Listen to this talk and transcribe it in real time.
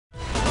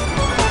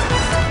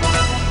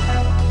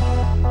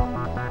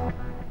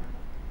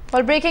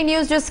Well, breaking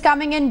news just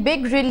coming in.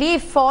 Big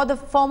relief for the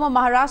former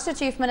Maharashtra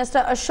Chief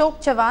Minister Ashok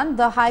Chavan.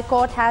 The High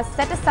Court has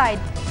set aside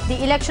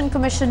the Election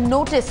Commission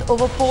notice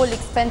over poll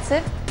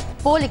expenses.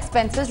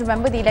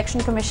 Remember, the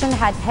Election Commission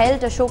had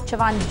held Ashok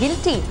Chavan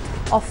guilty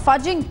of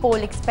fudging poll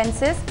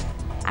expenses,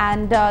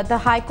 and the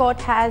High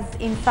Court has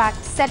in fact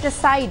set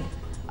aside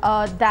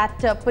that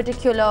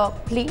particular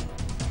plea.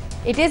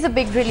 It is a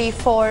big relief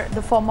for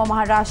the former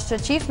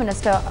Maharashtra Chief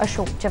Minister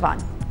Ashok Chavan.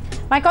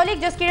 My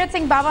colleague Jaskirat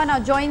Singh Baba now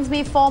joins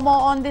me for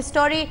more on this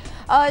story.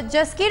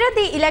 Jaskirat,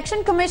 the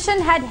Election Commission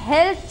had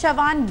held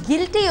Chavan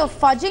guilty of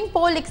fudging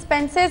poll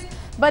expenses,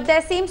 but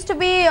there seems to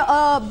be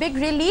a big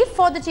relief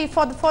for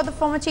the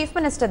former Chief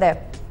Minister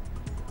there.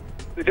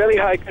 The Delhi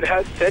High Court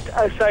has set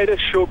aside a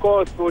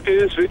show-cause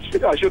notice which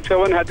Ashok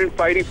Chavan had been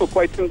fighting for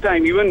quite some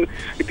time.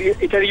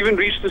 It had even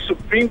reached the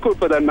Supreme Court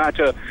for that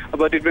matter,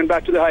 but it went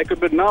back to the High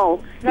Court. But now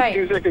it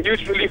seems like a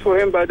huge relief for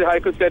him by the High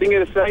Court setting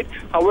it aside.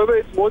 However,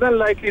 it's more than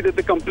likely that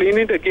the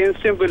complainant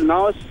against him will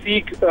now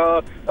seek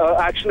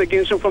action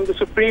against him from the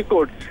Supreme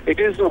Court.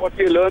 It is what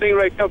we're learning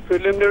right now.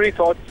 Preliminary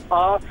thoughts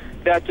are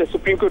that the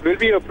Supreme Court will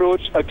be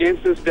approached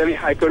against this Delhi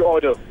High Court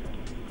order.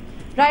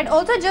 Right.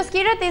 Also,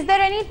 Jaskirat, is there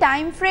any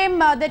time frame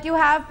that you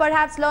have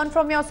perhaps learned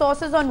from your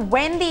sources on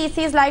when the EC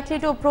is likely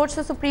to approach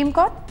the Supreme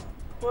Court?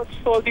 First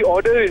of all, the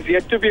order is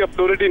yet to be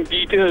uploaded in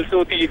detail,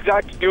 so the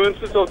exact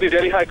nuances of the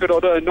Delhi High Court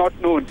order are not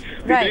known.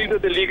 We believe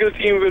that the legal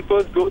team will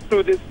first go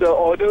through this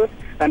order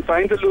and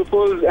find the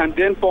loopholes and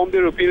then form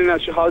their opinion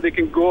as to how they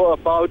can go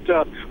about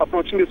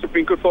approaching the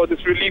Supreme Court for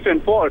this relief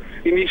and for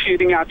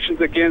initiating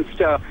actions against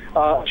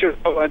Ashok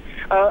Chavan.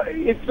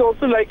 It's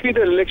also likely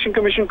the Election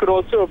Commission could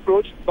also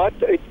approach, but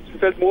it's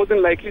felt more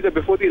than likely that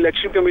before the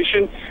Election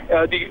Commission,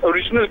 the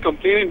original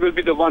complainant will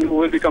be the one who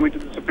will be coming to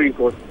the Supreme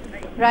Court.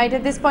 Right.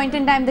 At this point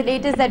in time, the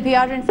latest that we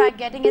are in fact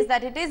getting is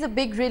that it is a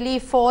big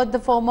relief for the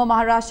former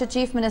Maharashtra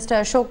Chief Minister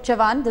Ashok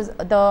Chavan.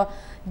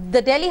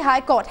 The Delhi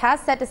High Court has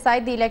set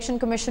aside the Election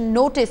Commission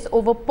notice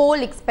over poll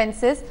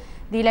expenses.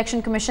 The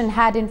Election Commission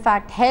had in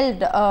fact held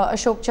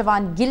Ashok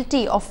Chavan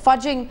guilty of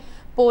fudging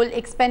poll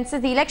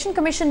expenses. The Election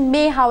Commission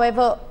may,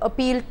 however,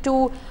 appeal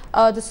to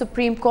the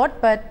Supreme Court,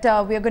 but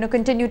we are going to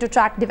continue to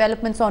track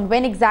developments on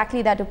when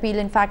exactly that appeal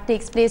in fact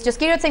takes place.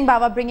 Jaskirat Singh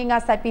Baba bringing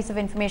us that piece of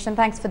information.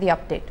 Thanks for the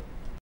update.